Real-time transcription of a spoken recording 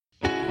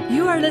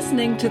are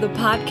listening to the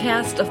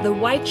podcast of the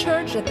White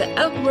Church at the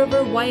Elk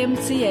River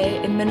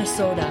YMCA in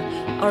Minnesota.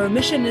 Our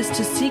mission is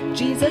to seek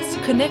Jesus,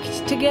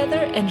 connect together,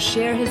 and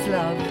share His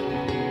love.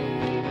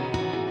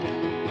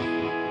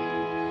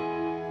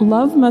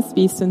 Love must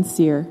be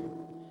sincere.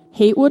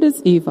 Hate what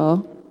is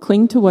evil,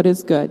 cling to what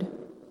is good.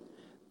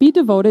 Be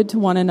devoted to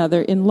one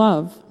another in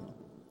love.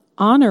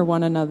 Honor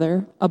one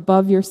another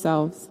above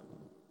yourselves.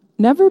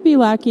 Never be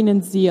lacking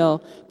in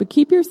zeal, but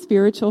keep your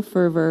spiritual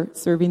fervor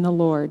serving the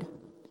Lord.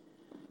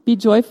 Be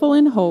joyful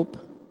in hope,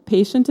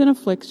 patient in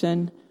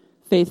affliction,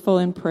 faithful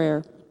in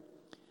prayer.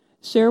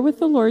 Share with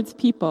the Lord's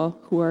people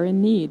who are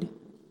in need.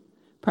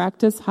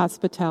 Practice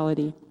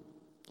hospitality.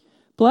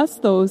 Bless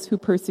those who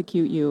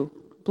persecute you.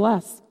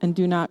 Bless and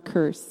do not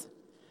curse.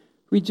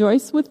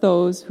 Rejoice with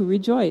those who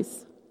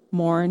rejoice.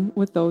 Mourn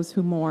with those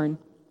who mourn.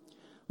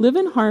 Live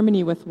in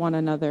harmony with one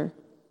another.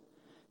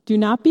 Do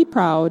not be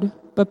proud,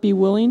 but be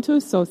willing to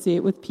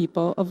associate with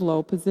people of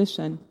low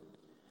position.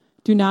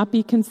 Do not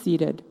be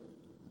conceited.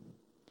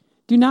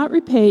 Do not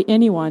repay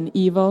anyone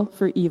evil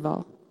for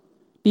evil.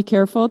 Be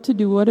careful to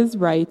do what is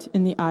right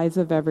in the eyes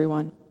of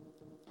everyone.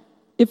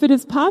 If it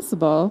is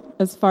possible,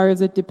 as far as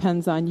it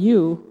depends on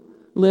you,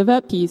 live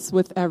at peace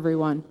with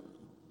everyone.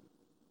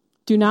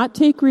 Do not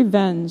take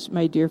revenge,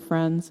 my dear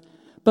friends,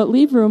 but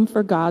leave room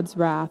for God's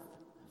wrath.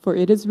 For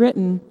it is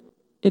written,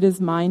 "It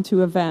is mine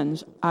to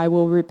avenge, I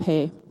will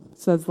repay,"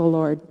 says the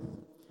Lord.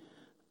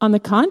 On the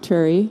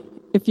contrary,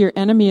 if your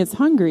enemy is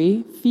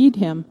hungry, feed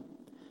him.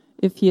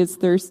 If he is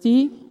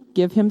thirsty,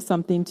 give him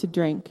something to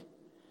drink.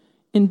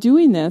 In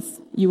doing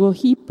this, you will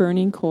heap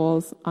burning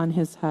coals on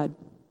his head.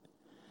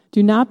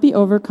 Do not be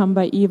overcome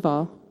by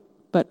evil,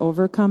 but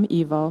overcome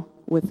evil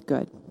with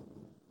good.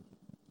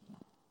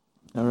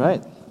 All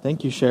right.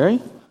 Thank you,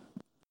 Sherry.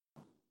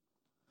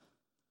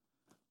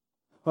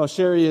 Well,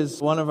 Sherry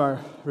is one of our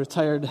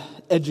retired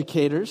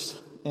educators,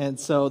 and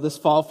so this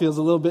fall feels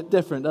a little bit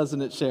different,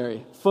 doesn't it,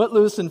 Sherry?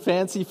 Footloose and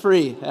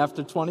fancy-free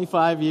after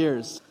 25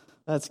 years.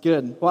 That's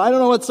good. Well, I don't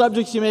know what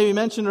subjects you maybe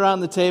mentioned around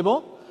the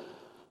table.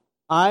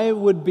 I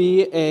would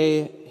be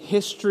a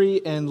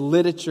history and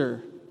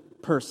literature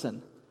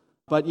person.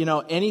 But,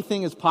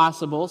 anything is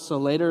possible, so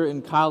later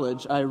in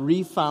college, I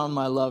refound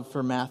my love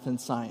for math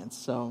and science.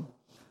 So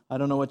I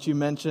don't know what you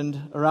mentioned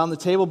around the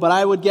table, but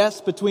I would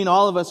guess between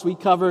all of us, we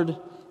covered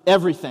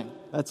everything.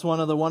 That's one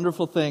of the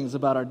wonderful things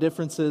about our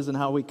differences and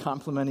how we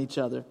complement each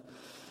other.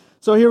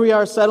 So here we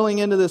are settling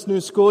into this new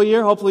school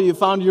year. Hopefully you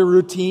found your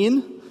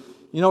routine.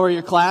 You know where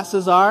your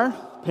classes are.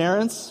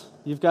 Parents,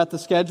 you've got the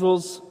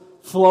schedules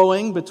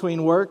flowing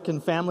between work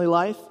and family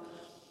life.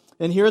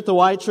 And here at the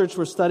Y Church,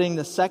 we're studying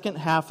the second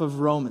half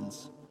of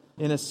Romans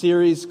in a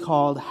series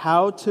called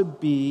How to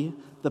Be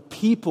the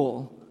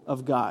People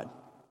of God.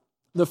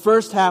 The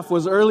first half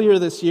was earlier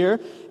this year,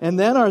 and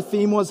then our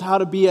theme was how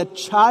to be a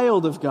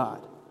child of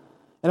God.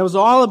 And it was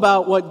all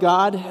about what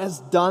God has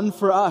done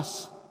for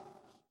us.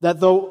 That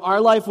though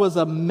our life was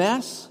a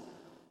mess,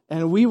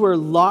 and we were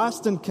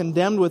lost and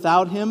condemned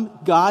without Him,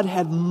 God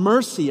had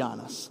mercy on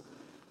us.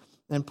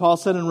 And Paul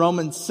said in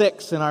Romans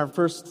 6, in our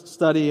first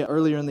study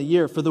earlier in the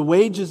year, "For the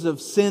wages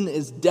of sin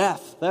is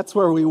death." That's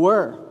where we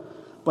were.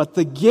 "But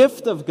the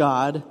gift of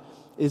God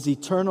is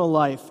eternal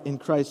life in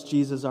Christ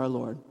Jesus our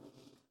Lord."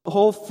 The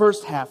whole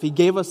first half, He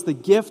gave us the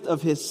gift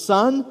of His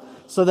Son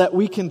so that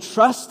we can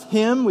trust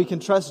Him, we can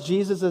trust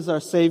Jesus as our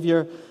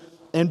Savior,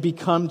 and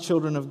become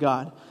children of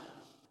God.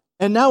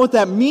 And now what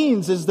that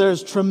means is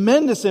there's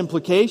tremendous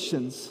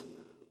implications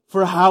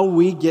for how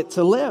we get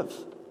to live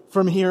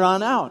from here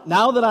on out.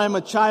 Now that I'm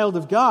a child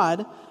of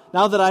God,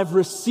 now that I've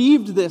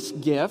received this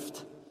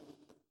gift,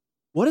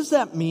 what does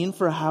that mean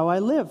for how I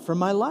live, for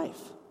my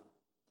life?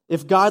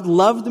 If God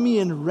loved me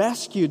and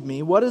rescued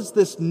me, what does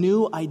this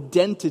new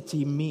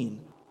identity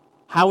mean?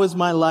 How is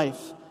my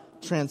life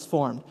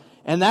transformed?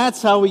 And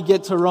that's how we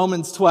get to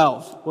Romans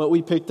 12, what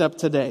we picked up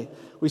today.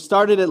 We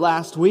started it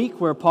last week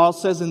where Paul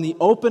says in the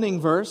opening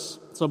verse,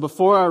 so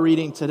before our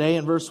reading today,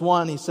 in verse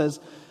 1, he says,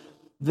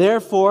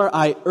 "Therefore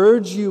I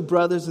urge you,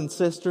 brothers and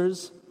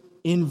sisters,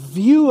 in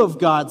view of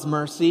God's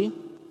mercy,"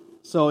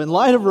 so in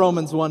light of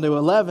Romans 1 to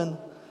 11,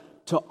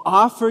 "to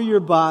offer your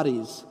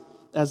bodies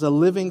as a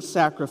living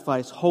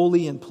sacrifice,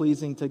 holy and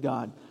pleasing to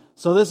God."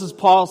 So this is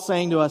Paul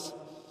saying to us,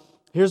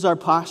 here's our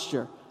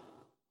posture.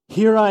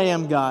 Here I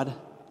am, God.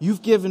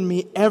 You've given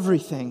me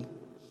everything,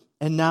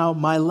 and now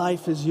my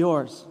life is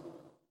yours.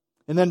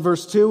 And then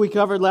verse 2 we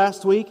covered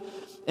last week,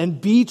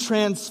 "And be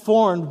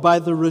transformed by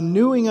the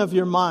renewing of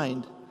your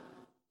mind,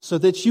 so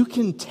that you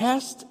can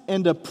test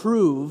and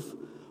approve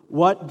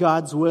what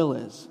God's will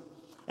is."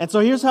 And so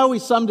here's how we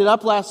summed it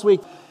up last week.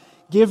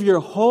 Give your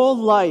whole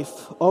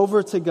life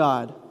over to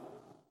God.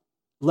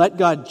 Let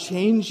God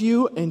change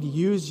you and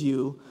use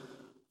you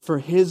for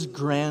His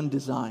grand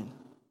design.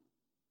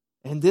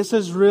 And this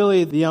is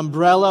really the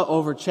umbrella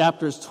over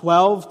chapters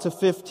 12 to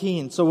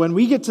 15. So when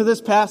we get to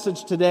this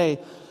passage today,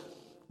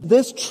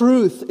 this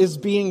truth is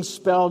being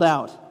spelled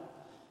out.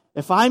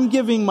 If I'm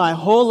giving my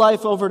whole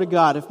life over to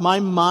God, if my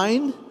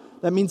mind,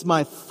 that means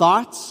my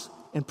thoughts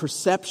and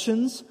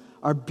perceptions,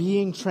 are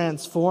being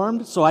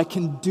transformed so I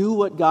can do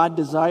what God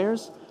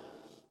desires,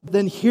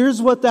 then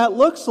here's what that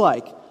looks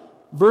like.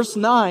 Verse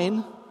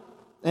 9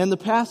 and the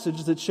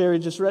passage that Sherry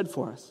just read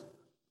for us.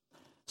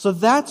 So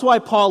that's why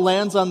Paul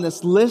lands on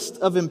this list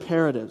of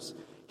imperatives.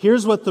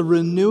 Here's what the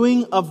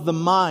renewing of the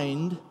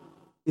mind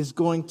is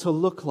going to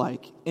look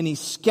like. And he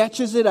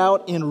sketches it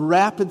out in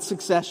rapid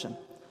succession.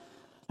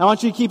 I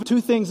want you to keep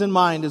two things in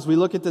mind as we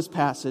look at this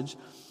passage.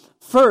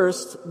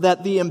 First,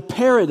 that the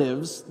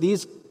imperatives,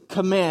 these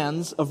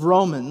commands of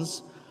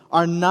Romans,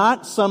 are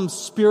not some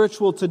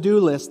spiritual to-do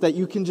list that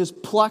you can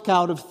just pluck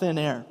out of thin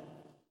air.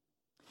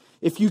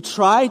 If you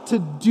try to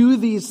do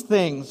these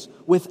things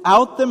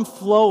without them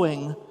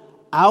flowing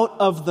out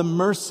of the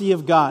mercy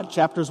of God,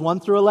 chapters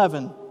 1 through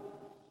 11,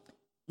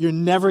 you're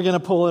never going to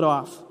pull it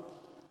off.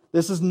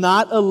 This is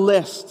not a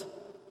list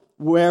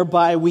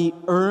whereby we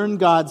earn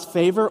God's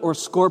favor or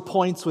score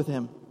points with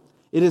Him.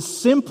 It is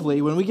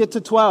simply, when we get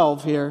to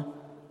 12 here,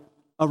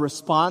 a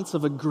response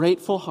of a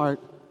grateful heart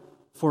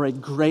for a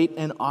great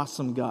and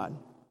awesome God.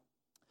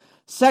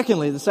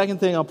 Secondly, the second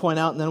thing I'll point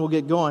out, and then we'll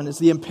get going, is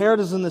the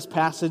imperatives in this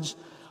passage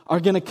are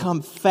going to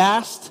come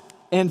fast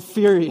and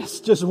furious,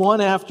 just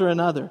one after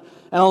another.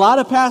 And a lot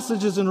of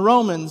passages in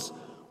Romans,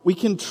 we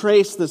can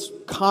trace this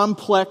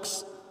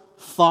complex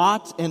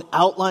thought and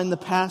outline the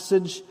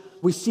passage.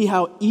 We see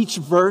how each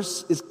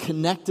verse is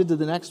connected to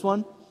the next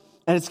one,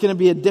 and it's going to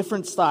be a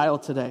different style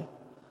today.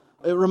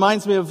 It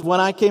reminds me of when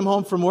I came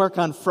home from work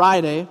on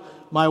Friday.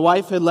 My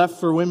wife had left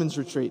for women's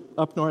retreat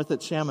up north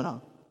at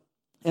Chaminade.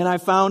 And I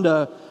found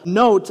a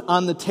note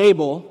on the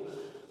table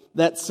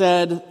that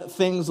said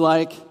things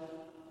like,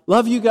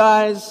 "Love you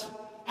guys,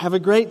 have a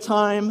great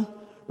time.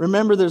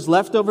 Remember, there's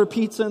leftover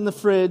pizza in the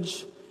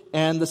fridge,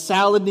 and the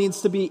salad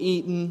needs to be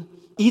eaten.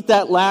 Eat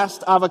that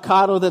last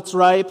avocado that's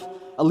ripe.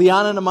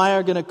 Liana and Amaya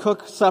are going to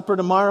cook supper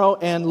tomorrow,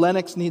 and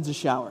Lennox needs a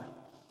shower."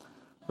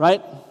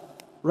 Right?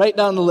 Right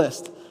down the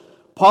list.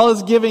 Paul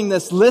is giving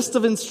this list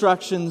of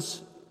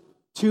instructions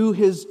to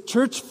his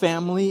church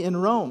family in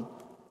Rome.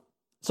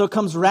 So it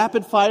comes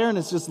rapid fire, and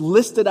it's just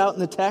listed out in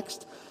the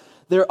text.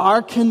 There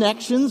are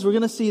connections, we're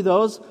going to see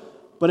those,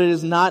 but it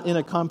is not in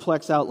a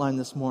complex outline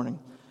this morning.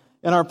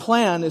 And our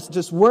plan is to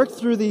just work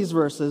through these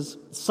verses,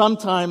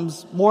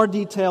 sometimes more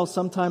detail,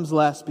 sometimes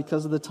less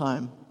because of the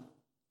time.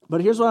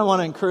 But here's what I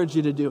want to encourage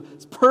you to do.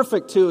 It's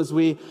perfect, too, as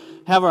we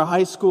have our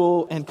high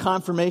school and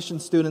confirmation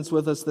students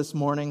with us this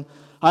morning.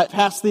 I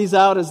pass these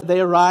out as they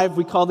arrive.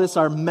 We call this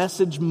our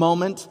message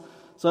moment.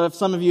 So if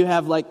some of you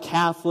have like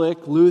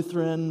Catholic,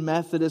 Lutheran,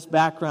 Methodist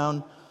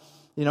background,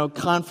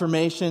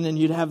 confirmation, and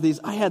you'd have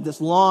these. I had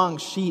this long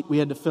sheet we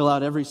had to fill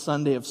out every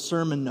Sunday of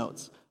sermon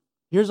notes.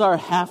 Here's our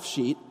half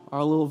sheet,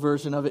 our little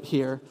version of it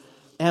here.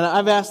 And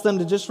I've asked them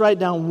to just write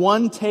down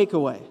one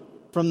takeaway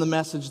from the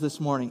message this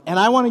morning. And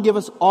I want to give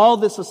us all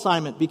this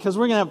assignment because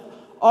we're going to have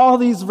all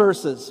these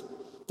verses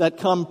that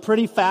come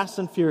pretty fast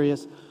and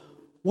furious.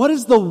 What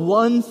is the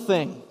one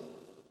thing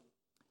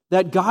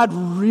that God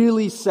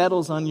really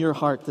settles on your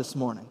heart this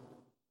morning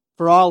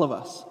for all of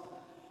us?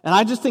 And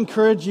I just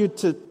encourage you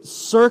to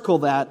circle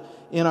that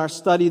in our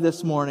study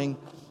this morning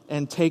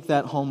and take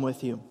that home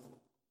with you.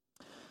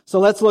 So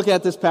let's look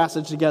at this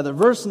passage together.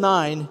 Verse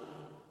 9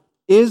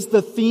 is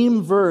the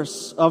theme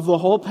verse of the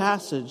whole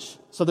passage.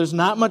 So there's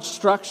not much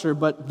structure,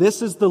 but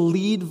this is the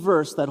lead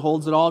verse that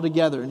holds it all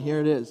together. And here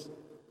it is.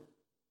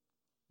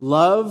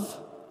 Love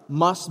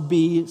must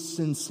be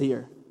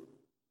sincere.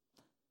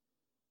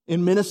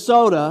 In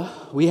Minnesota,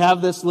 we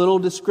have this little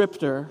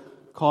descriptor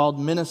called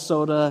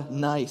Minnesota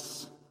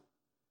nice.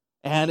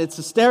 And it's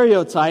a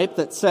stereotype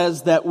that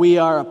says that we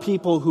are a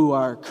people who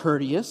are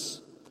courteous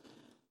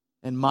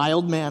and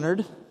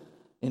mild-mannered.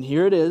 And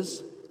here it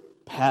is,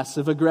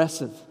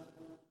 passive-aggressive.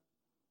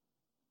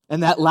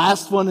 And that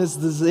last one is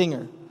the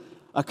zinger,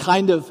 a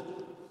kind of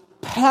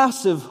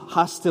passive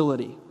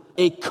hostility,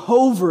 a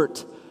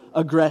covert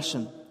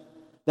aggression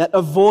that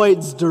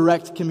avoids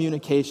direct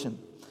communication.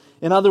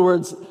 In other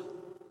words,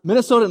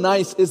 Minnesota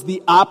nice is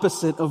the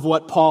opposite of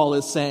what Paul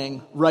is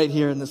saying right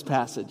here in this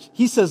passage.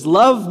 He says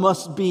love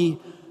must be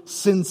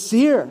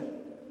sincere.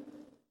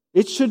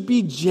 It should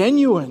be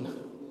genuine,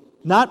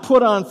 not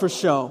put on for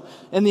show.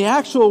 And the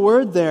actual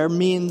word there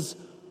means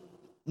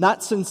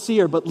not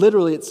sincere, but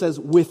literally it says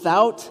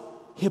without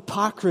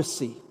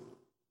hypocrisy.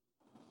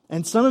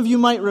 And some of you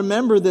might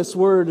remember this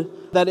word,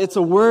 that it's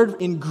a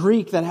word in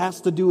Greek that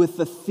has to do with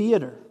the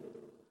theater.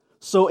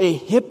 So a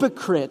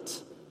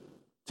hypocrite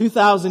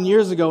 2,000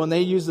 years ago, when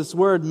they used this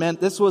word, meant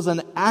this was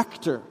an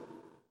actor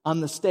on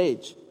the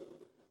stage.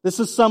 This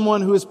is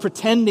someone who is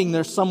pretending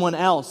they're someone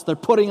else. They're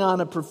putting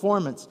on a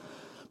performance.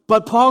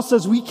 But Paul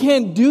says we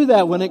can't do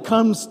that when it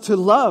comes to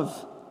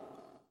love.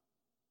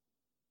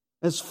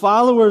 As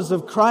followers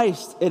of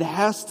Christ, it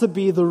has to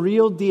be the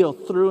real deal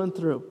through and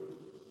through.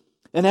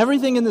 And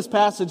everything in this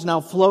passage now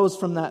flows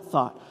from that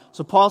thought.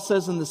 So Paul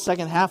says in the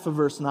second half of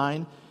verse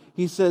 9,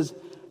 he says,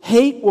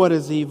 hate what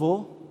is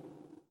evil,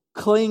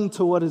 cling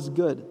to what is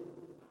good.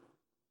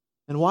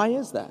 And why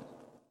is that?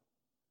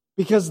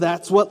 Because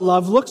that's what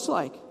love looks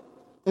like.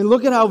 And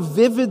look at how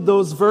vivid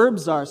those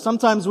verbs are.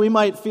 Sometimes we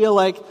might feel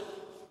like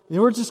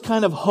We're just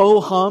kind of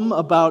ho-hum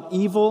about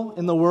evil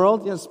in the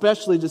world,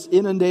 especially just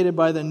inundated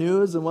by the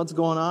news and what's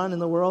going on in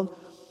the world.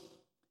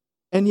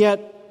 And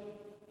yet,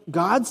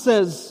 God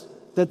says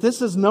that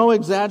this is no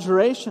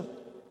exaggeration.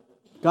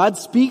 God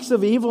speaks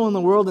of evil in the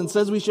world and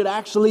says we should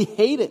actually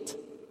hate it.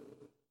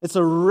 It's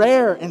a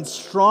rare and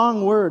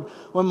strong word.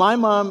 When my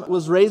mom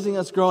was raising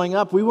us growing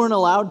up, we weren't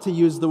allowed to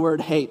use the word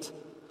hate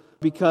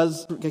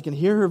because I can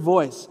hear her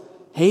voice.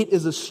 Hate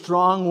is a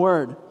strong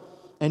word.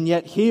 And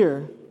yet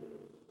here,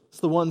 it's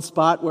the one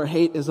spot where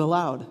hate is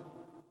allowed.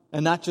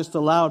 And not just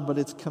allowed, but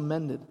it's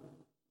commended.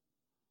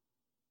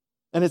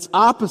 And its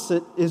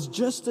opposite is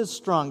just as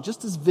strong,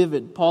 just as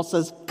vivid. Paul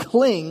says,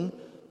 cling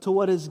to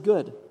what is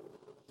good.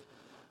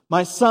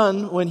 My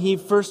son, when he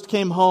first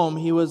came home,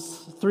 he was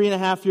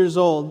 3.5 years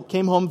old,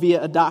 came home via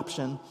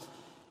adoption.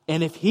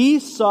 And if he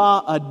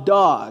saw a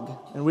dog,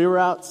 and we were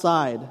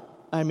outside,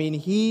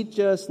 he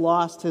just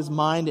lost his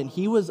mind, and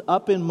he was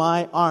up in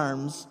my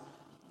arms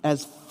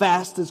as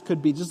fast as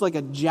could be, just like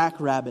a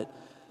jackrabbit,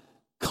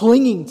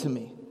 clinging to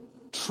me,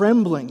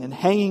 trembling and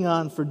hanging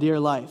on for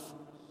dear life.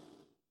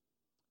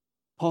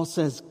 Paul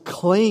says,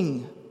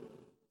 cling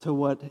to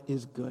what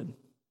is good.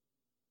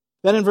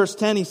 Then in verse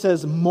 10, he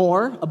says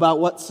more about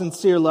what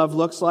sincere love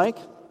looks like.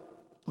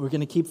 We're going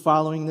to keep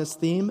following this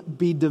theme.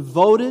 Be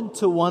devoted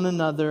to one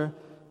another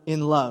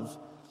in love.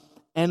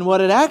 And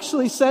what it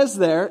actually says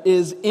there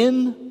is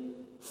in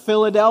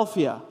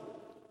Philadelphia.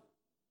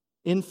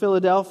 In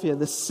Philadelphia,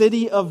 the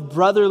city of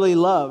brotherly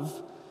love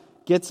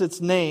gets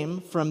its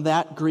name from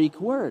that Greek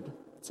word.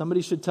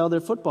 Somebody should tell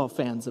their football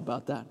fans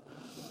about that.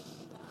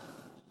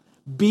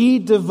 Be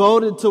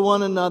devoted to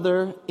one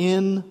another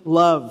in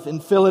love. In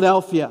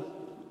Philadelphia.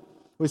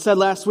 We said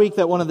last week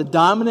that one of the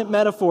dominant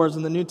metaphors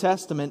in the New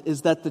Testament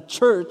is that the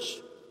church,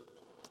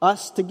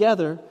 us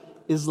together,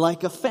 is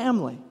like a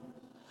family.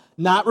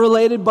 Not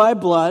related by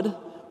blood,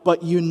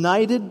 but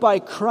united by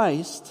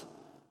Christ,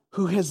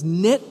 who has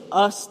knit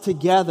us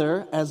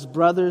together as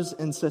brothers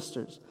and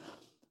sisters.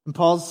 And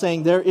Paul's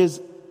saying there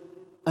is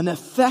an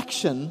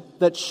affection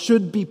that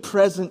should be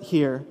present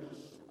here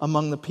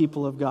among the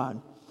people of God.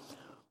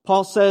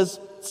 Paul says,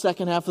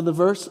 second half of the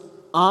verse,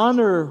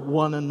 honor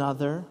one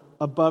another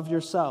above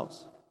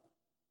yourselves.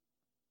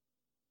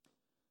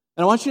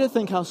 And I want you to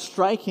think how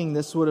striking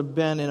this would have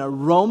been in a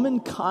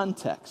Roman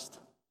context,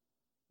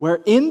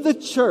 where in the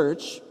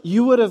church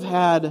you would have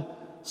had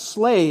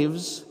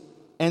slaves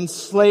and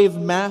slave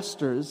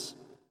masters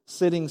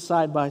sitting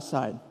side by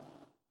side.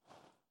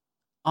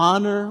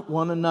 Honor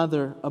one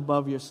another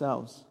above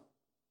yourselves.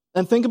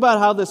 And think about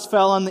how this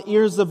fell on the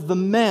ears of the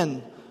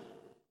men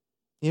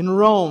in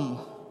Rome,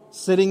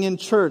 sitting in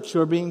church,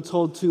 who are being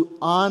told to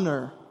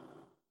honor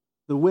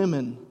the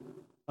women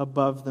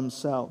above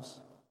themselves.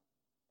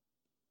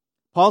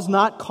 Paul's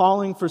not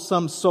calling for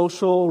some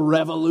social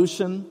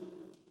revolution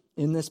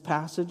in this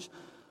passage,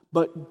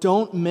 but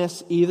don't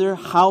miss either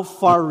how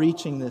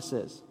far-reaching this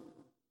is.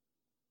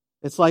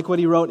 It's like what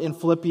he wrote in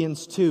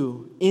Philippians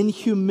 2. In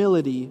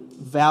humility,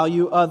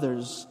 value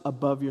others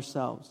above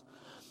yourselves.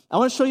 I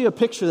want to show you a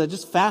picture that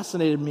just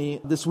fascinated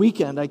me this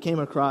weekend. I came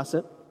across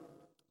it.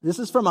 This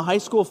is from a high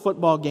school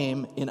football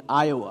game in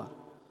Iowa.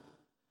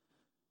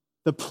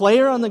 The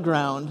player on the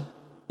ground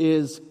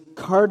is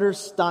Carter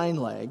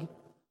Steinleg,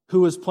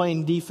 who was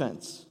playing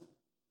defense.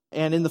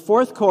 And in the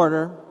fourth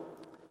quarter,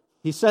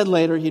 he said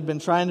later he'd been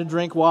trying to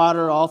drink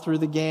water all through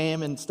the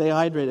game and stay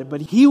hydrated, but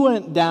he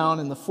went down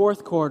in the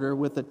fourth quarter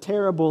with a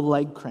terrible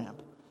leg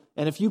cramp.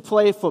 And if you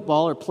play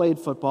football or played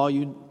football,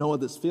 you know what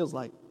this feels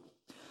like.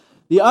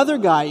 The other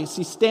guy you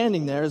see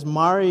standing there is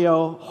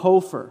Mario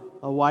Hofer,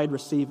 a wide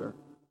receiver.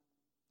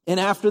 And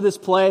after this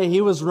play,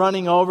 he was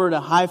running over to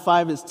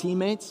high-five his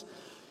teammates,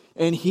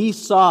 and he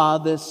saw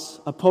this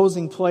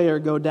opposing player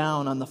go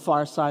down on the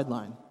far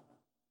sideline.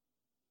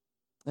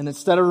 And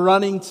instead of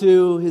running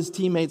to his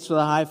teammates for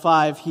the high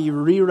five, he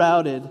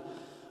rerouted,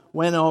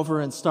 went over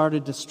and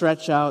started to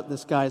stretch out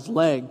this guy's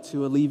leg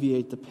to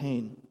alleviate the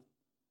pain.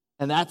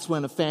 And that's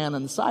when a fan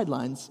on the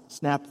sidelines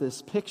snapped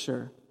this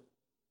picture,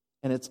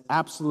 and it's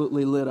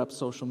absolutely lit up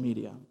social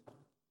media.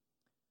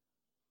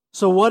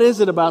 So what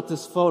is it about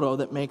this photo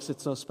that makes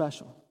it so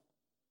special?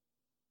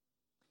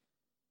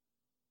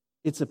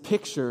 It's a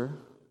picture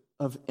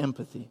of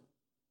empathy.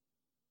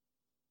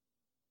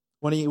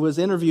 When he was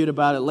interviewed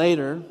about it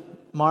later,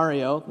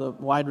 Mario, the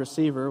wide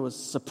receiver, was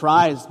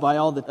surprised by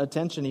all the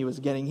attention he was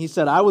getting. He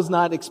said, I was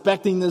not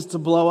expecting this to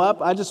blow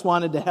up. I just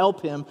wanted to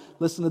help him.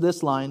 Listen to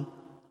this line.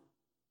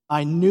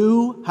 I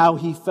knew how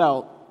he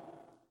felt,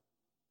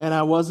 and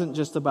I wasn't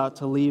just about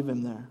to leave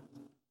him there.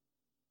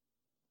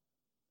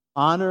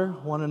 Honor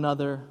one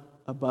another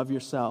above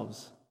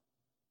yourselves,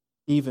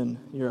 even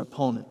your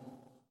opponent.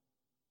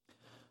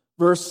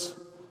 Verse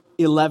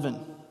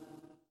 11.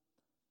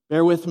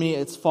 Bear with me,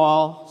 it's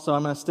fall, so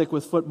I'm going to stick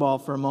with football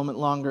for a moment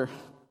longer.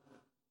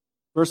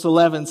 Verse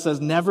 11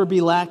 says, never be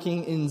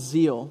lacking in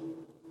zeal,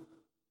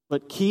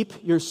 but keep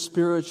your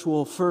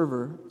spiritual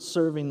fervor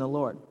serving the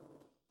Lord.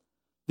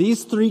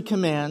 These three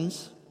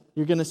commands,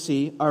 you're going to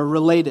see, are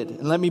related.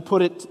 And let me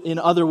put it in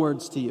other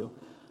words to you.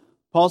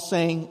 Paul's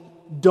saying,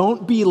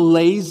 don't be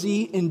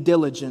lazy in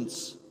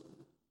diligence,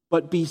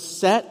 but be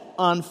set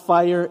on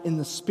fire in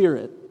the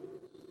Spirit,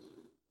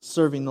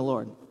 serving the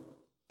Lord.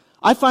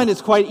 I find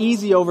it's quite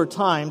easy over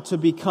time to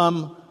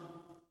become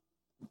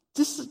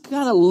just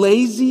kind of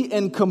lazy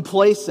and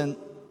complacent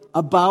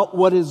about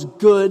what is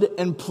good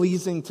and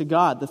pleasing to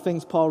God, the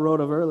things Paul wrote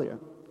of earlier.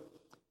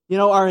 You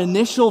know, our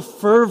initial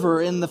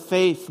fervor in the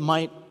faith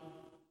might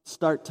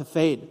start to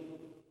fade.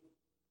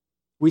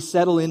 We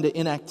settle into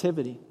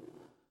inactivity.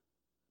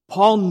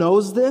 Paul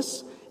knows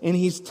this, and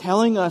he's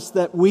telling us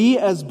that we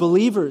as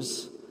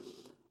believers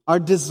are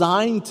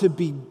designed to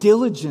be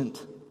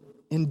diligent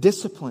and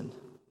disciplined.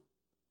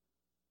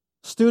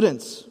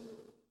 Students,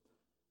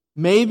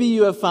 maybe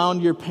you have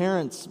found your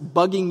parents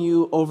bugging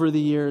you over the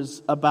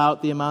years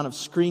about the amount of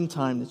screen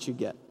time that you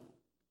get.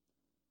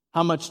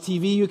 How much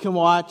TV you can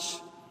watch,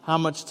 how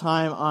much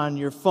time on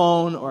your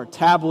phone or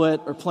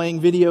tablet or playing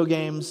video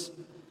games.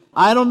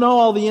 I don't know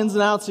all the ins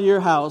and outs of your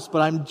house,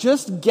 but I'm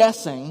just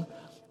guessing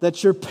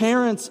that your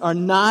parents are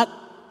not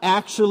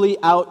actually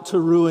out to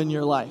ruin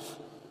your life.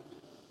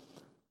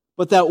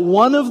 But that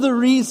one of the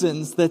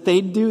reasons that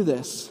they do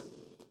this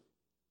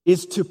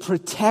is to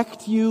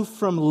protect you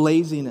from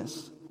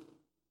laziness.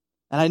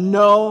 And I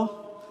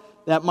know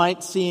that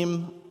might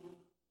seem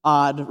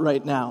odd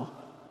right now,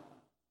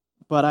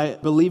 but I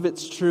believe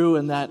it's true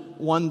and that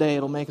one day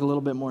it'll make a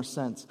little bit more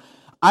sense.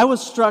 I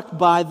was struck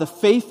by the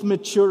faith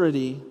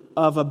maturity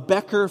of a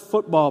Becker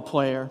football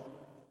player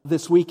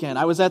this weekend.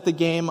 I was at the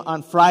game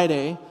on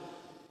Friday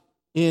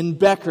in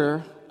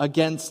Becker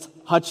against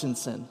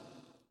Hutchinson.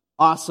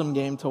 Awesome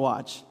game to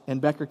watch,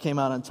 and Becker came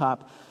out on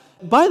top.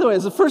 By the way,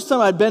 it's the first time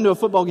I've been to a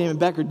football game in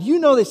Becker. Do you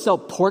know they sell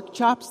pork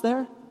chops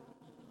there?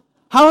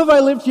 How have I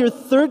lived here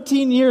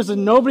 13 years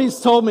and nobody's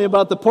told me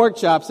about the pork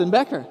chops in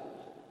Becker?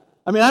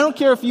 I mean, I don't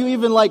care if you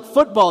even like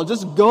football.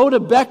 Just go to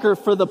Becker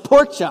for the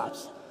pork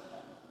chops.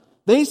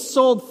 They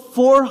sold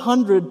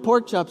 400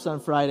 pork chops on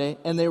Friday,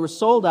 and they were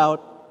sold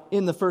out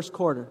in the first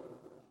quarter.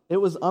 It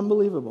was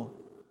unbelievable.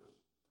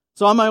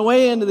 So on my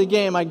way into the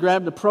game, I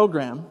grabbed a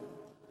program,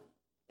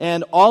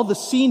 and all the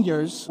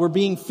seniors were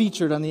being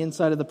featured on the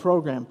inside of the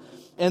program.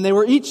 And they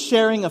were each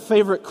sharing a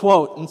favorite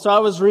quote. And so I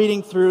was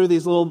reading through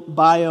these little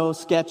bio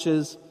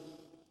sketches.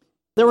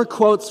 There were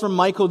quotes from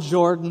Michael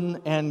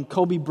Jordan and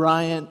Kobe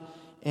Bryant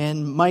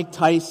and Mike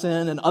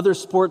Tyson and other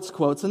sports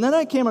quotes. And then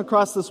I came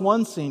across this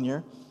one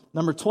senior,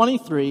 number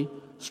 23,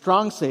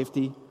 strong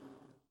safety,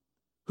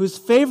 whose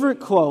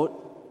favorite quote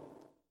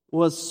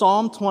was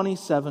Psalm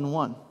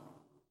 27:1.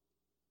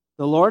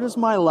 The Lord is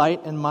my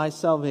light and my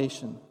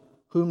salvation.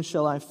 Whom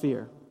shall I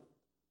fear?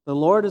 The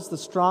Lord is the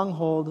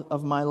stronghold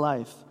of my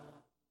life.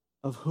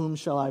 Of whom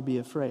shall I be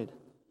afraid?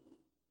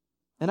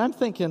 And I'm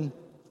thinking,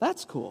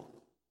 that's cool.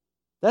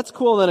 That's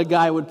cool that a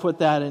guy would put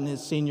that in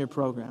his senior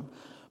program.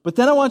 But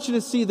then I want you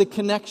to see the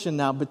connection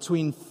now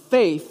between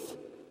faith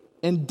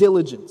and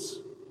diligence.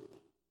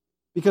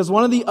 Because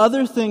one of the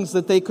other things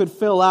that they could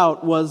fill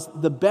out was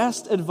the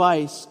best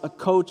advice a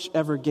coach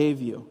ever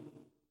gave you.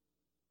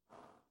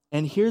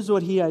 And here's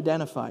what he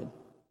identified.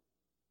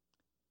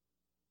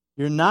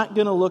 You're not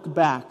going to look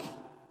back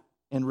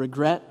and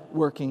regret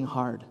working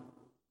hard.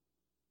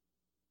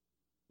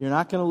 You're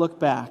not going to look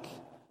back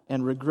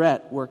and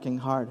regret working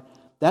hard.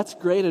 That's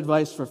great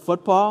advice for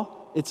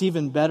football. It's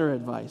even better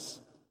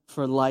advice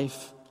for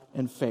life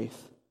and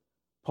faith.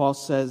 Paul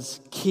says,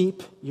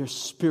 keep your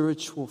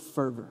spiritual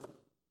fervor,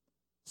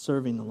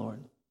 serving the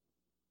Lord.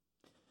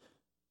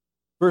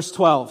 Verse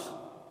 12.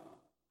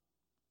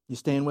 You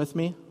staying with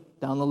me?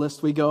 Down the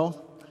list we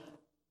go.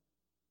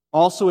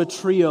 Also a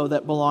trio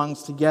that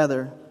belongs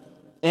together,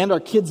 and our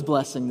kids'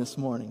 blessing this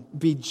morning.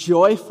 Be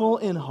joyful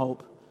in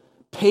hope,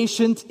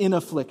 patient in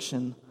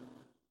affliction,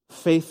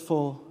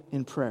 faithful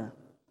in prayer.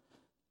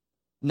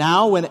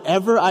 Now,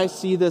 whenever I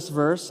see this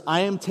verse,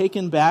 I am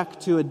taken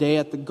back to a day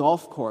at the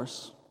golf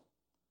course,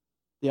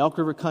 the Elk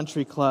River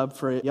Country Club,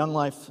 for a Young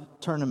Life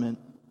tournament.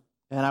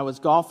 And I was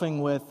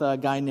golfing with a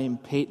guy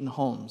named Peyton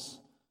Holmes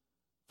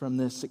from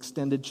this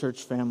extended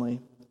church family.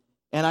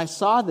 And I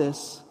saw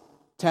this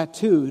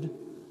tattooed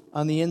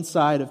on the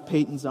inside of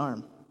Peyton's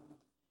arm.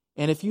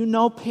 And if you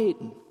know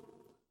Peyton,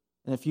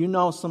 and if you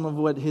know some of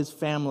what his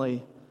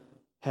family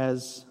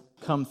has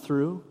come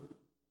through,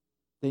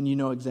 then you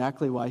know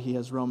exactly why he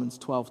has Romans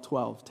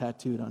 12:12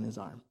 tattooed on his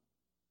arm.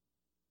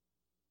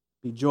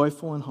 Be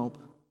joyful in hope,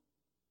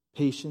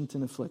 patient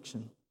in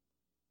affliction,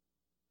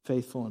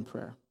 faithful in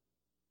prayer.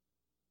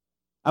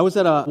 I was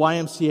at a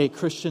YMCA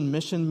Christian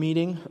mission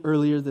meeting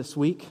earlier this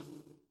week.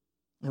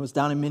 It was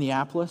down in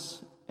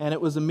Minneapolis, and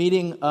it was a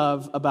meeting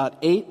of about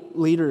 8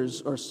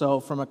 leaders or so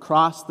from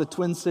across the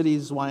Twin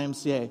Cities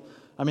YMCA.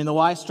 I mean, the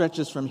Y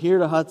stretches from here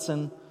to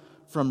Hudson,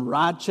 from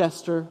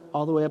Rochester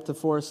all the way up to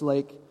Forest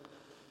Lake.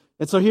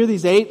 And so here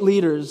these 8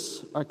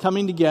 leaders are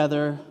coming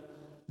together,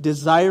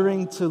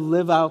 desiring to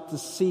live out the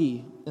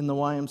C in the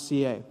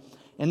YMCA.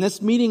 And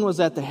this meeting was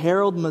at the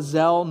Harold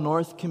Mazzell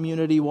North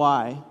Community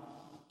Y,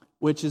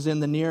 which is in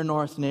the Near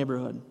North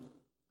neighborhood.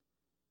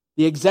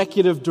 The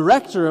executive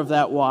director of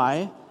that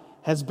Y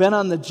has been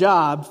on the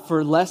job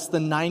for less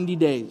than 90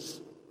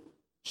 days.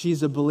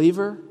 She's a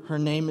believer. Her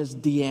name is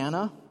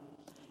Deanna.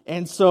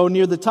 And so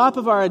near the top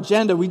of our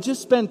agenda, we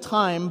just spent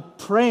time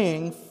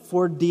praying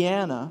for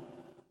Deanna,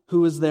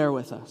 who was there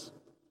with us.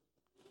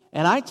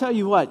 And I tell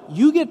you what,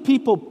 you get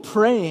people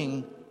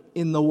praying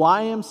in the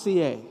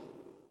YMCA,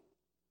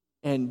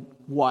 and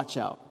watch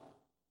out.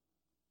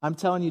 I'm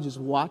telling you, just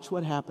watch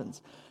what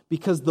happens.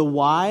 Because the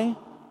Y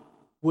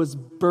was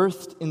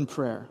birthed in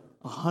prayer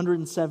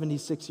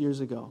 176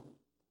 years ago.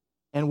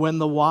 And when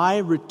the Y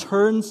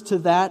returns to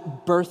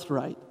that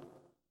birthright,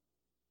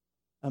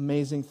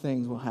 amazing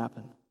things will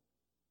happen.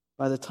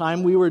 By the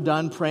time we were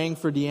done praying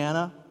for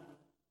Deanna,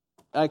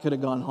 I could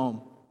have gone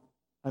home.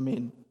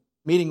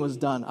 Meeting was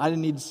done. I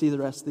didn't need to see the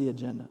rest of the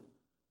agenda.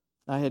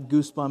 I had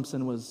goosebumps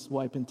and was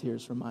wiping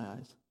tears from my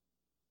eyes.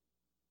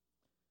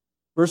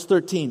 Verse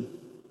 13.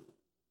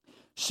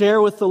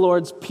 Share with the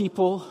Lord's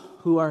people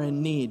who are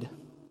in need.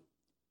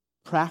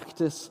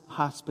 Practice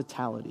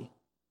hospitality.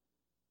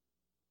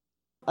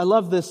 I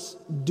love this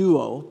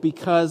duo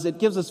because it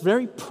gives us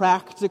very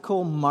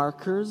practical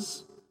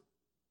markers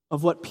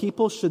of what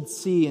people should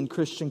see in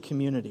Christian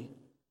community.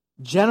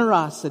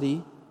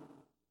 Generosity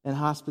and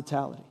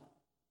hospitality.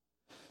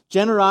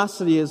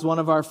 Generosity is one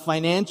of our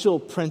financial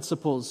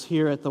principles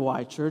here at the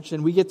Y Church,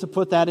 and we get to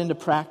put that into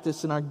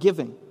practice in our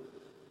giving.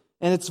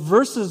 And it's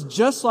verses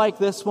just like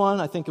this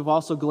one, I think of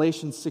also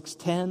Galatians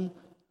 6:10,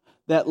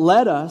 that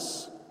led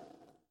us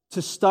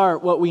to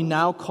start what we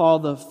now call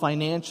the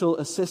Financial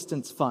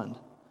Assistance Fund.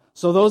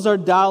 So those are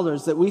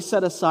dollars that we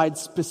set aside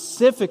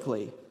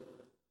specifically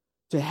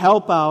to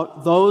help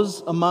out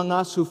those among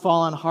us who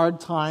fall on hard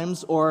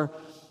times or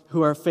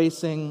who are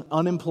facing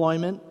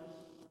unemployment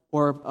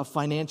or a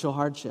financial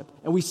hardship.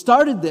 And we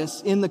started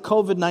this in the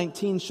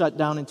COVID-19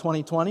 shutdown in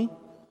 2020,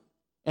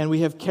 and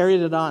we have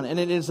carried it on. And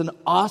it is an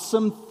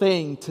awesome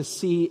thing to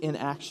see in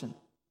action.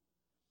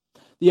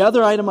 The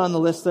other item on the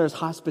list there is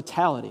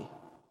hospitality.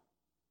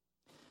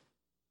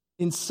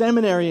 In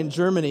seminary in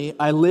Germany,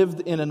 I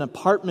lived in an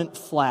apartment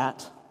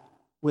flat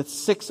with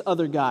 6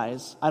 other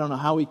guys. I don't know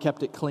how we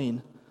kept it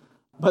clean.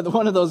 But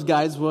one of those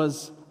guys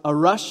was a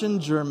Russian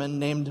German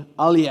named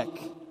Oleg.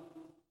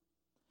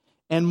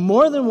 And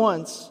more than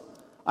once,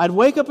 I'd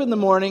wake up in the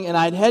morning and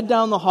I'd head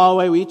down the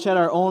hallway. We each had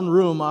our own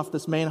room off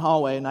this main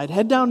hallway. And I'd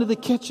head down to the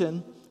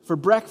kitchen for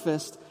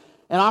breakfast.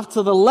 And off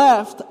to the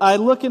left,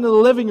 I'd look into the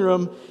living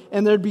room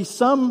and there'd be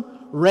some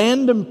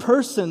random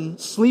person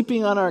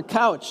sleeping on our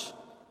couch.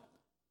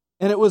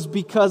 And it was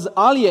because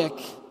Oleg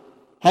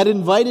had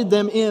invited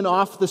them in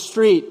off the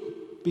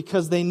street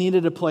because they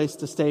needed a place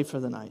to stay for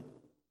the night.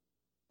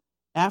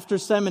 After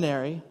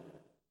seminary,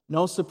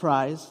 no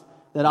surprise,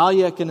 that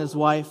Oleg and his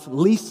wife,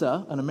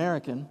 Lisa, an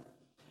American,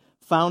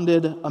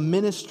 founded a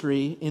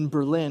ministry in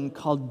Berlin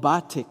called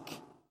Batik,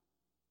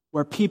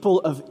 where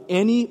people of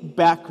any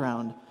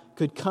background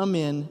could come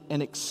in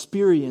and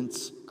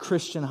experience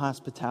Christian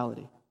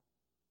hospitality.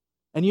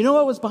 And you know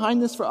what was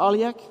behind this for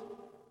Oleg?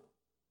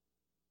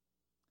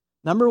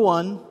 Number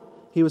one,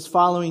 he was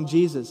following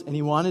Jesus, and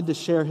he wanted to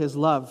share his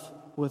love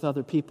with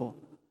other people.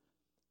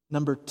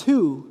 Number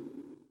two,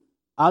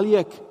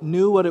 Oleg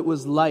knew what it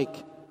was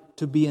like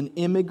to be an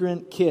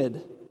immigrant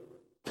kid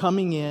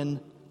coming in,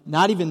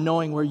 not even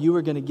knowing where you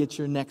were going to get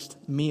your next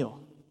meal.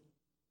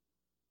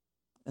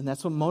 And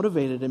that's what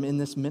motivated him in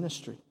this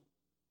ministry.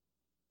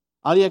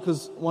 Oleg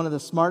was one of the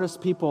smartest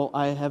people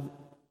I have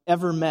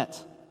ever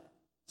met.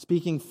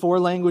 Speaking 4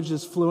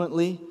 languages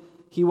fluently,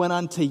 he went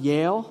on to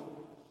Yale,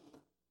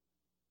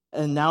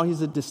 and now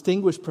he's a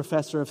distinguished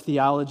professor of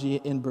theology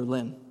in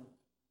Berlin.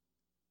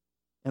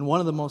 And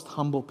one of the most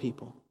humble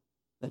people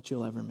that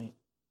you'll ever meet.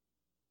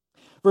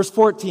 Verse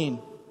 14,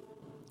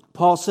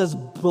 Paul says,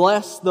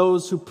 bless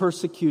those who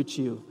persecute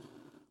you.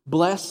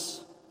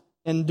 Bless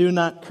and do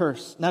not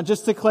curse. Now,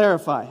 just to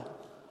clarify,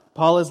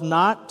 Paul is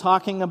not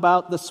talking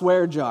about the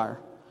swear jar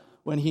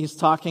when he's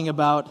talking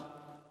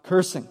about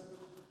cursing.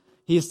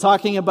 He's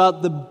talking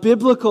about the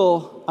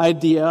biblical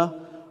idea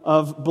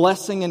of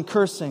blessing and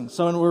cursing.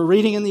 So when we're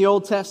reading in the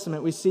Old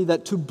Testament, we see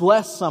that to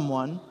bless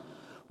someone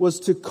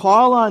was to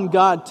call on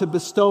God to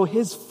bestow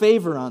His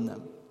favor on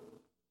them.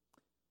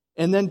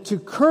 And then to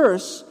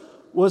curse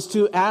was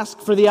to ask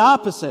for the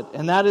opposite,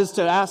 and that is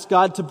to ask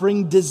God to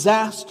bring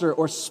disaster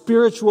or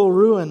spiritual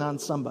ruin on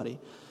somebody.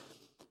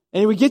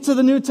 And we get to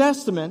the New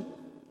Testament,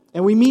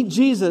 and we meet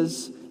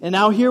Jesus, and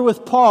now here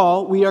with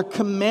Paul, we are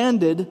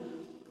commanded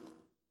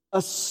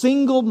a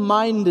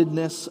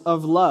single-mindedness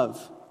of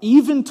love,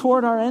 even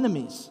toward our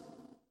enemies.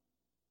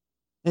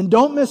 And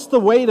don't miss the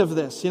weight of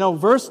this.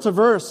 Verse to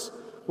verse,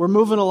 we're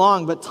moving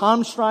along, but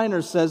Tom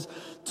Schreiner says,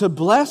 to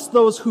bless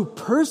those who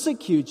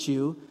persecute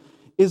you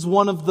is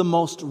one of the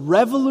most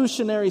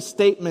revolutionary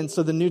statements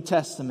of the New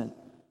Testament.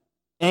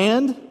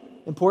 And,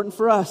 important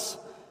for us,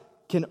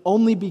 can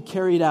only be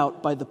carried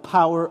out by the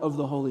power of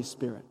the Holy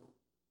Spirit.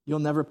 You'll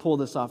never pull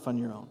this off on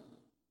your own.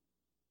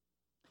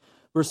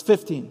 Verse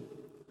 15.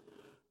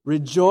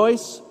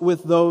 Rejoice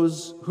with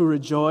those who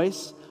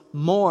rejoice,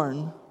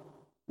 mourn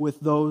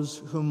with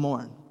those who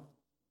mourn.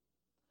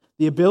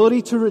 The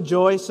ability to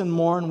rejoice and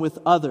mourn with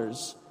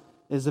others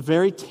is a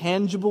very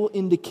tangible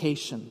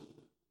indication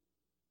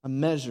a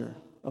measure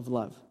of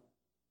love.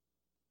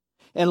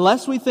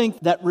 Unless we think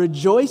that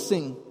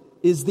rejoicing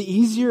is the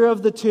easier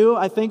of the two,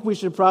 I think we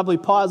should probably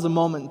pause a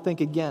moment and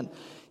think again.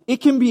 It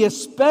can be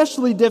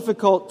especially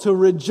difficult to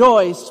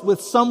rejoice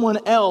with someone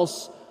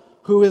else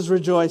who is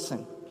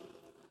rejoicing.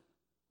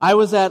 I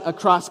was at a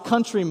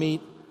cross-country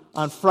meet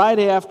on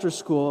Friday after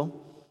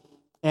school,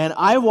 and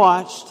I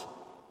watched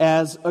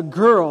as a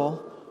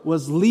girl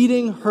was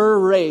leading her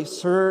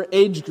race, her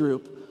age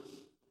group,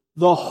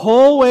 the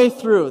whole way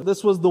through.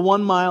 This was the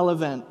 1-mile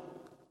event.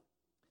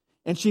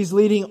 And she's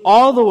leading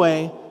all the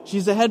way.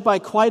 She's ahead by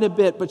quite a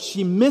bit, but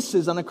she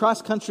misses on a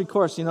cross-country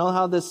course. You know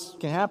how this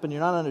can happen. You're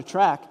not on a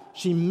track.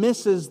 She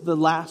misses the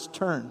last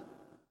turn.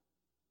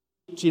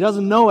 She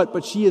doesn't know it,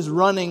 but she is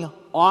running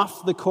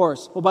off the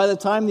course. Well, by the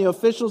time the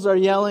officials are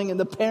yelling and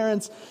the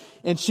parents,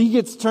 and she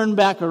gets turned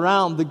back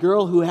around, the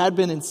girl who had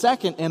been in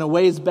second and a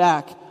ways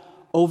back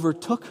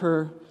overtook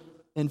her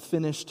and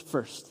finished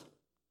first.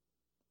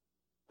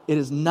 It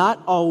is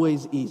not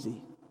always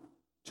easy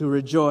to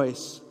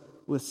rejoice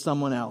with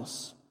someone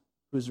else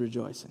who's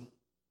rejoicing.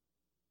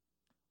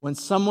 When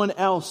someone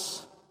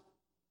else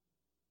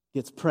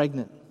gets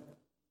pregnant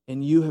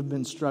and you have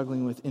been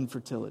struggling with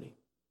infertility.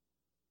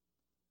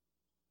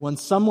 When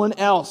someone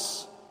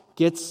else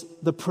gets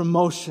the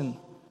promotion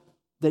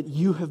that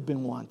you have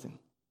been wanting.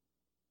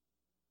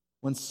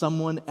 When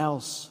someone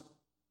else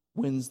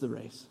wins the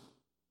race.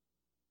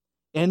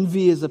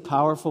 Envy is a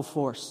powerful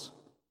force,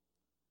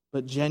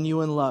 but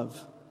genuine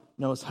love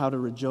knows how to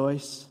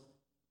rejoice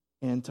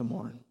and to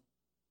mourn.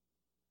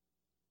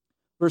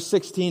 Verse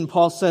 16,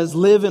 Paul says,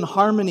 live in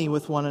harmony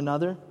with one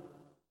another.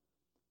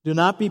 Do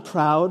not be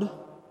proud,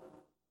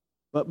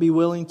 but be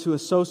willing to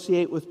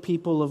associate with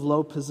people of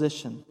low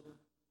position.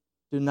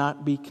 Do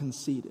not be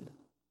conceited.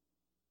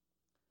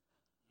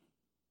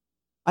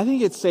 I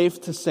think it's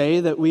safe to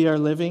say that we are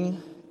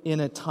living in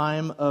a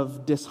time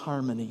of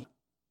disharmony.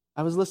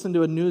 I was listening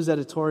to a news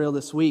editorial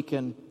this week,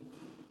 and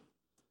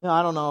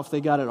I don't know if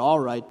they got it all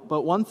right,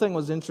 but one thing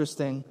was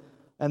interesting,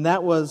 and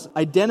that was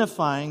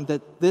identifying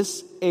that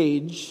this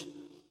age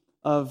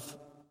of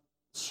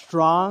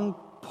strong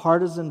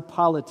partisan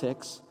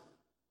politics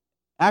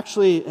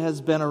actually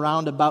has been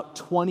around about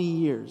 20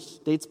 years,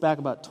 dates back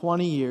about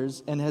 20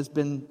 years, and has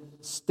been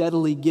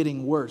steadily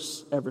getting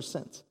worse ever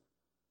since.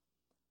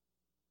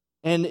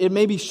 And it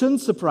maybe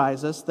shouldn't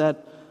surprise us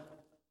that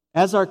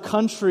as our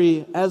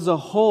country as a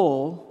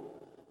whole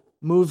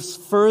moves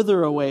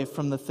further away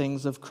from the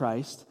things of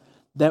Christ,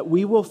 that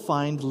we will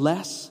find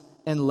less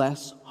and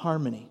less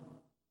harmony.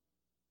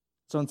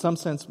 So in some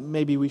sense,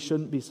 maybe we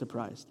shouldn't be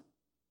surprised.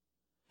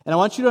 And I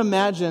want you to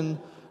imagine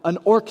an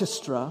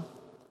orchestra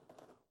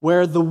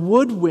where the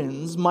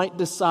woodwinds might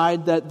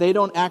decide that they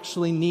don't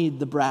actually need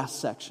the brass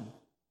section.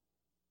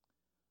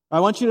 I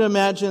want you to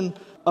imagine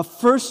a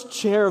first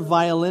chair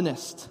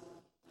violinist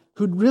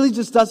who really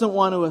just doesn't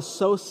want to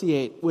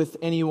associate with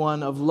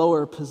anyone of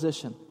lower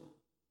position.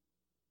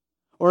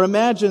 Or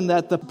imagine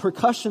that the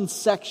percussion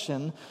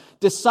section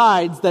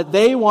decides that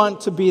they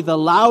want to be the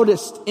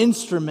loudest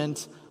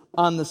instrument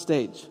on the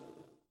stage.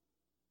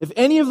 If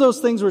any of those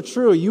things were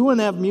true, you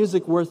wouldn't have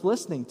music worth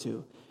listening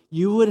to.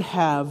 You would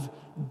have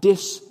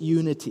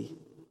disunity.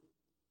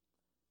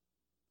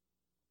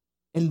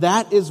 And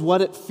that is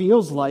what it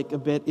feels like a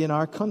bit in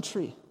our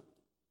country.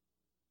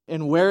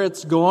 And where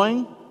it's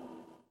going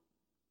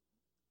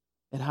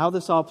and how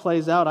this all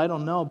plays out, I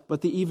don't know.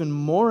 But the even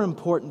more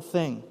important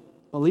thing,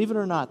 believe it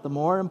or not, the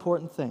more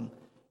important thing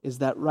is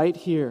that right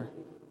here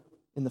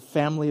in the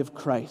family of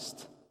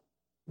Christ,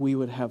 we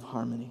would have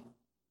harmony.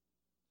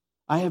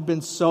 I have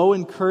been so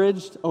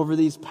encouraged over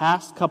these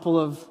past couple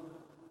of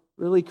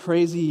really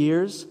crazy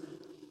years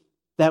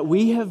that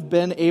we have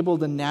been able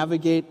to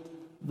navigate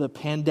the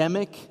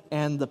pandemic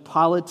and the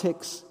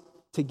politics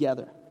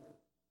together.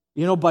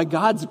 You know, by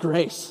God's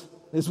grace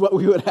is what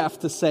we would have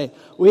to say.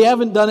 We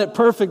haven't done it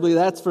perfectly,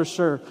 that's for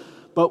sure,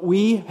 but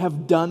we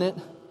have done it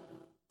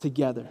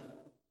together.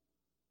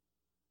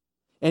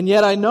 And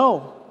yet I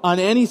know on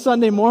any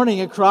Sunday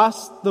morning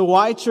across the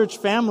Y Church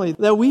family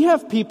that we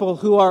have people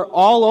who are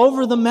all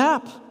over the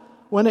map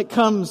when it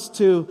comes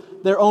to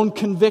their own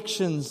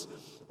convictions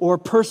or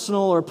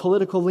personal or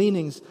political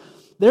leanings.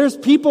 There's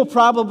people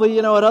probably,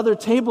 at other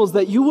tables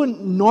that you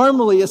wouldn't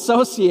normally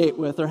associate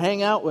with or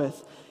hang out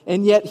with.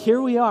 And yet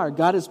here we are.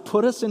 God has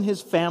put us in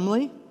His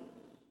family,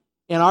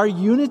 and our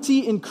unity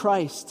in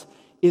Christ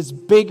is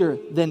bigger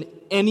than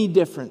any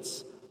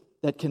difference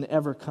that can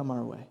ever come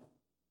our way.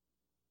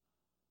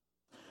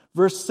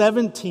 Verse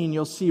 17,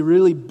 you'll see,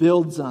 really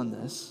builds on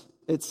this.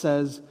 It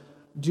says,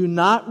 do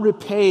not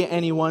repay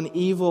anyone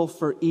evil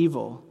for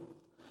evil.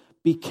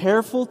 Be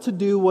careful to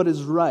do what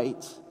is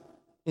right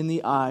in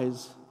the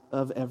eyes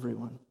of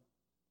everyone.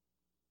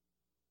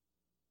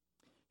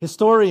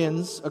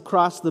 Historians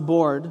across the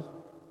board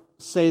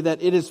say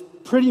that it is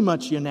pretty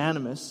much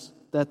unanimous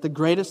that the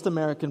greatest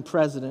American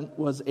president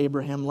was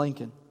Abraham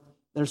Lincoln.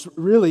 There's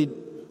really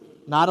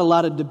not a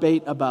lot of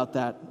debate about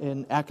that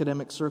in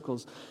academic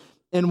circles.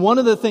 And one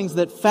of the things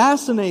that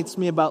fascinates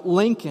me about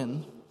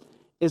Lincoln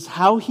is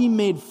how he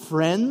made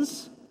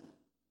friends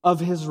of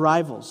his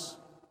rivals.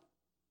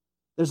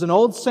 There's an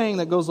old saying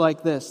that goes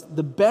like this: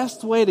 the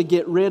best way to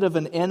get rid of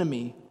an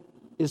enemy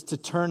is to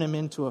turn him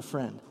into a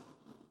friend.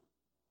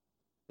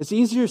 It's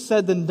easier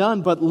said than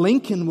done, but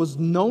Lincoln was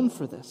known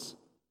for this.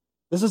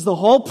 This is the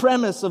whole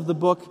premise of the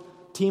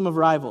book Team of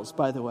Rivals,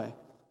 by the way.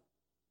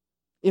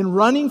 In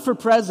running for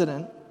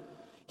president,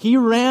 he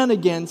ran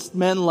against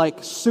men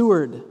like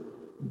Seward,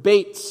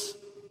 Bates,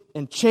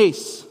 and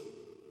Chase.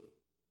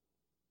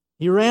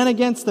 He ran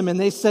against them, and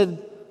they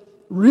said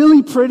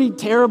really pretty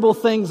terrible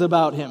things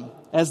about him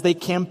as they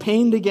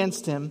campaigned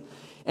against him.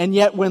 And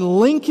yet when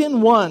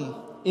Lincoln won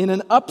in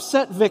an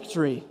upset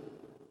victory,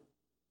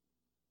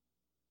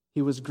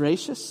 he was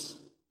gracious,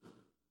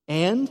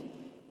 and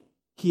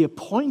he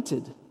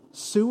appointed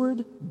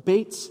Seward,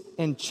 Bates,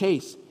 and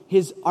Chase,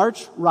 his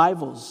arch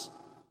rivals,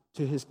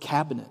 to his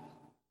cabinet.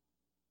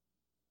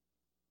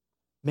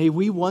 May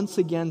we once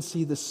again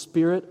see the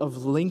spirit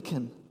of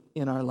Lincoln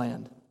in our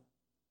land.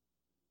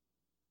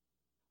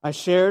 I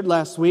shared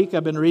last week,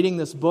 I've been reading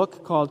this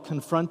book called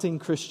Confronting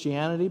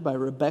Christianity by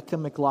Rebecca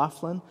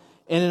McLaughlin.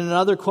 And in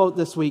another quote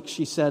this week,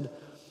 she said,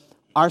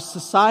 "Our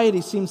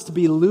society seems to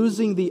be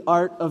losing the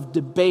art of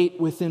debate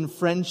within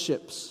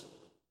friendships,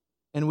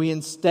 and we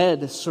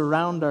instead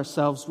surround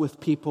ourselves with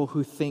people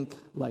who think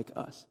like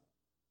us."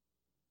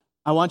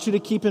 I want you to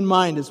keep in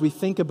mind as we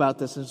think about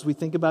this, as we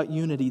think about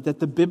unity,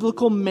 that the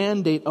biblical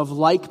mandate of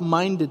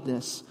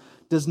like-mindedness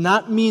does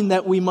not mean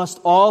that we must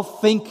all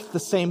think the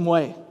same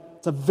way.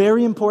 It's a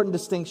very important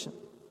distinction.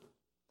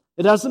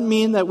 It doesn't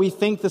mean that we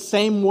think the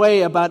same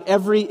way about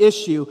every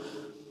issue.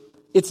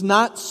 It's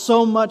not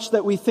so much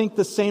that we think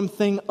the same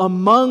thing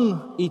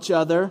among each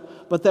other,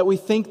 but that we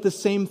think the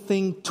same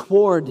thing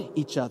toward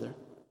each other.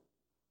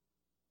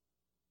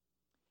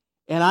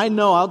 And I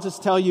know, I'll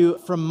just tell you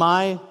from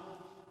my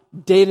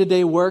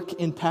day-to-day work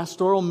in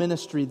pastoral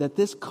ministry, that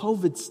this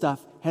COVID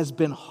stuff has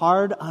been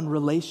hard on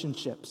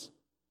relationships.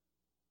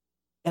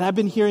 And I've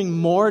been hearing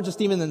more,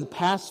 just even in the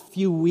past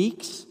few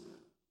weeks,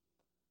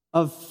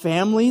 of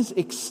families,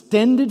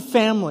 extended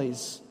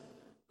families,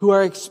 who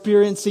are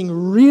experiencing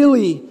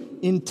really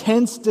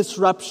intense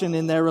disruption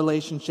in their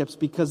relationships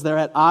because they're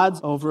at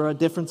odds over a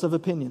difference of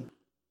opinion.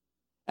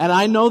 And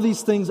I know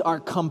these things are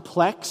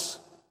complex,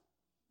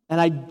 and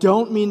I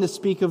don't mean to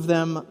speak of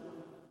them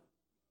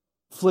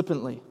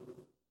flippantly.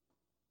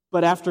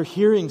 But after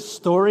hearing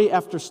story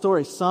after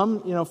story,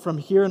 some, from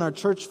here in our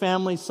church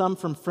family, some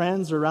from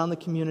friends or around the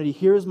community,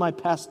 here's my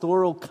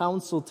pastoral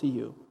counsel to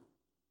you: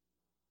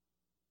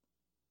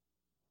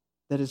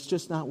 that it's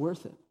just not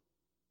worth it.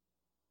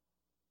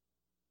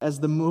 As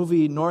the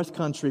movie North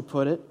Country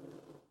put it,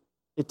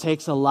 it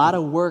takes a lot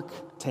of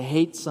work to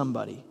hate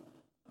somebody.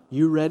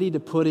 You ready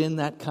to put in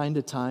that kind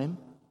of time?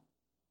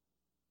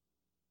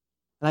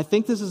 And I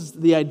think this is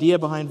the idea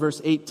behind verse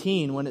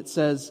 18 when it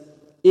says,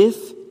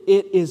 "If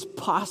it is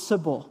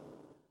possible,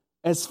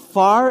 as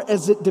far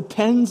as it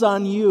depends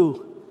on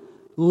you,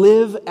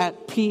 live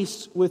at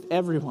peace with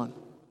everyone."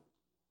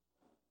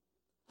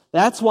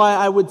 That's why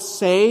I would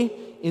say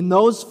in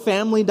those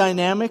family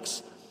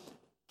dynamics,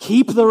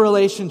 keep the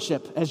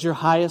relationship as your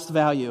highest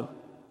value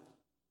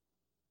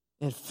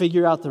and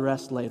figure out the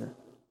rest later.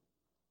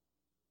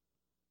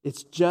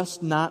 It's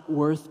just not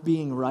worth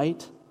being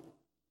right,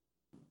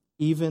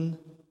 even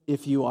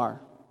if you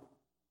are.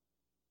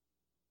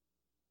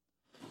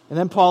 And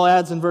then Paul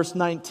adds in verse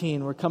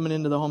 19, we're coming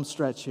into the home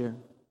stretch here.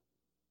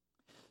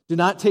 "Do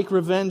not take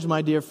revenge,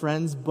 my dear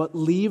friends, but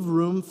leave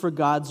room for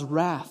God's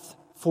wrath.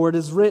 For it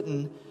is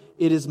written,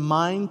 'It is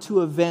mine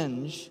to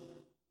avenge,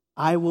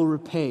 I will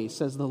repay,'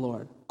 says the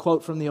Lord."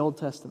 Quote from the Old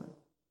Testament.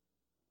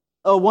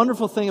 A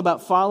wonderful thing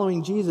about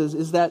following Jesus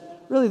is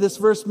that really this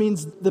verse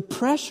means the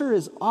pressure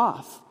is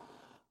off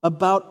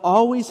about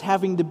always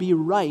having to be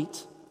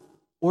right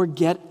or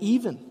get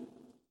even.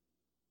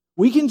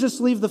 We can just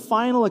leave the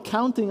final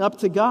accounting up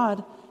to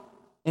God,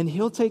 and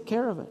He'll take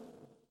care of it.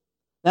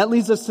 That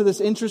leads us to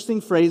this interesting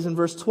phrase in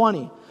verse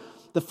 20.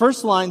 The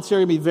first lines here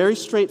are going to be very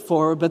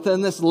straightforward, but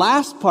then this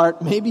last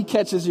part maybe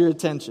catches your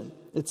attention.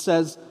 It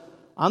says,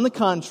 "On the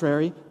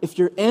contrary, if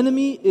your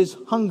enemy is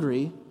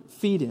hungry,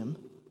 feed him.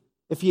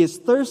 If he is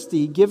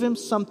thirsty, give him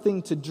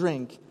something to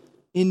drink.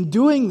 In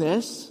doing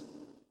this,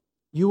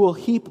 you will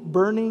heap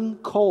burning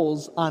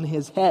coals on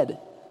his head."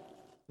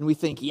 And we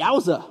think,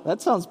 yowza,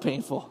 that sounds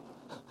painful.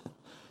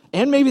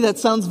 And maybe that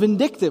sounds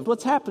vindictive.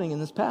 What's happening in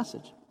this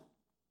passage?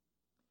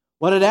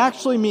 What it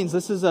actually means,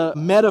 this is a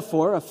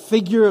metaphor, a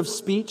figure of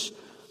speech,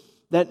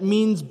 that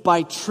means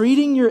by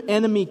treating your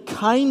enemy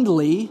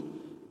kindly,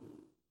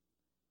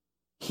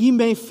 he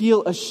may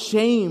feel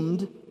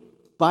ashamed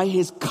by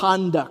his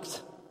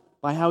conduct,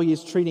 by how he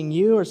is treating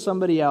you or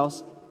somebody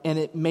else, and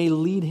it may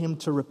lead him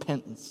to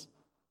repentance.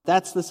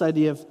 That's this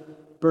idea of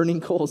burning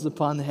coals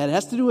upon the head. It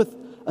has to do with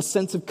a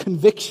sense of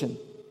conviction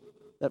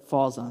that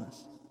falls on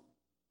us.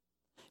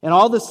 And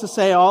all this to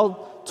say,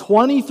 all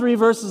 23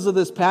 verses of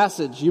this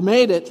passage, you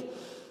made it.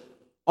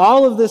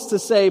 All of this to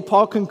say,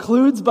 Paul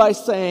concludes by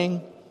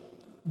saying,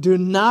 "Do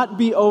not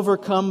be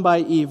overcome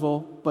by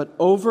evil, but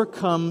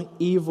overcome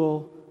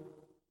evil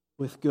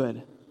with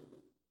good."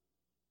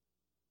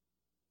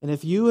 And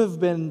if you have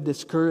been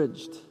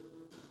discouraged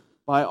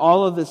by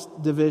all of this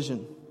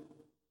division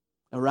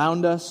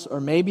around us, or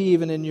maybe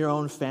even in your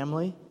own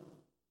family,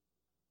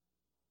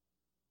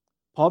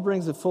 Paul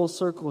brings it full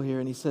circle here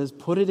and he says,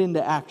 put it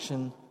into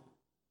action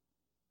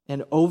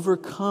and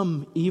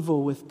overcome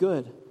evil with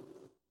good.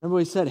 Remember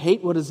what he said,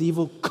 hate what is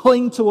evil,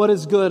 cling to what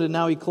is good, and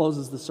now he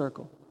closes the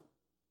circle.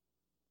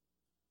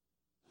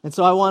 And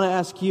so I want to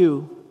ask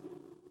you,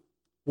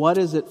 what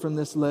is it from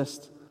this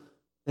list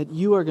that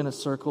you are going to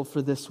circle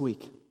for this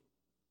week?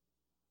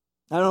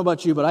 I don't know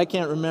about you, but I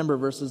can't remember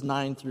verses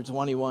 9 through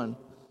 21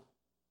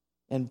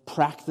 and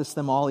practice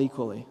them all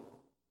equally.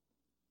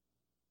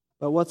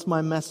 But what's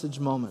my message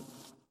moment?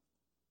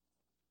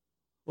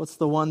 What's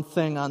the one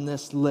thing on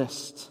this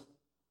list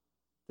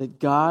that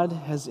God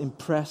has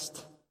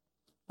impressed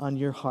on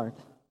your heart?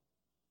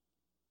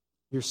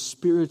 Your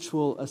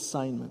spiritual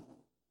assignment.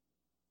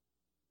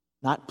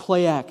 Not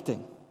play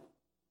acting,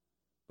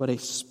 but a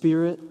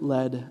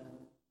Spirit-led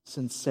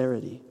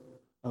sincerity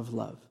of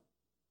love.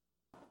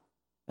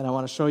 And I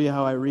want to show you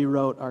how I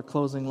rewrote our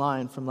closing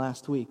line from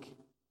last week.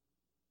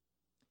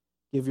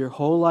 Give your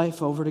whole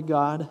life over to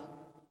God.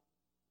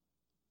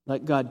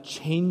 Let God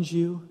change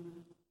you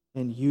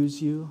and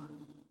use you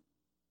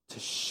to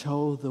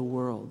show the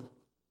world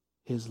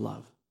His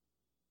love.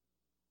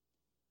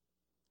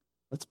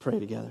 Let's pray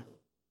together.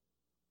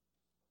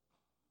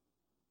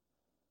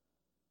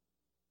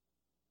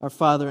 Our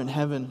Father in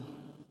heaven,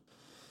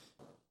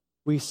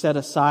 we set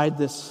aside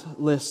this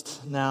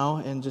list now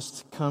and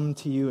just come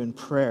to you in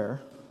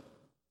prayer,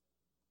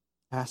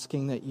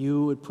 asking that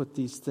you would put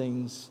these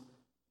things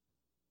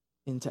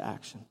into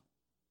action.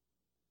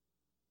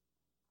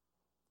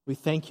 We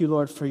thank you,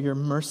 Lord, for your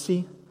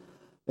mercy,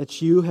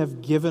 that you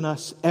have given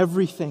us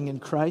everything in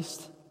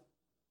Christ.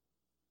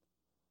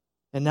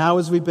 And now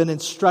as we've been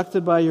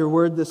instructed by your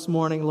word this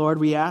morning, Lord,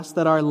 we ask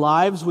that our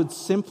lives would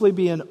simply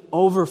be an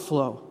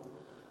overflow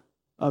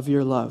of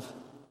your love.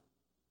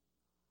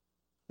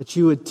 That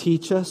you would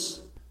teach us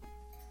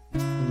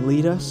and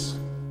lead us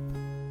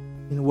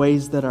in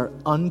ways that are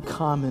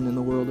uncommon in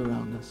the world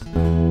around us.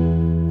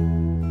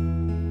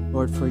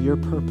 Lord, for your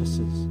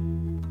purposes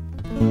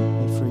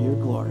and for your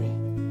glory,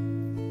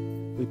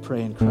 we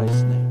pray in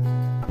Christ's name.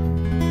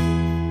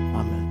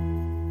 Amen.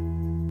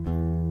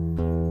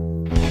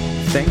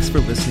 Thanks for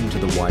listening to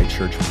the Y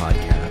Church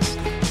podcast.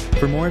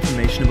 For more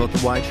information about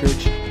the Y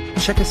Church,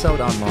 check us out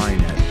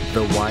online at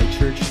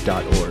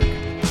theychurch.org.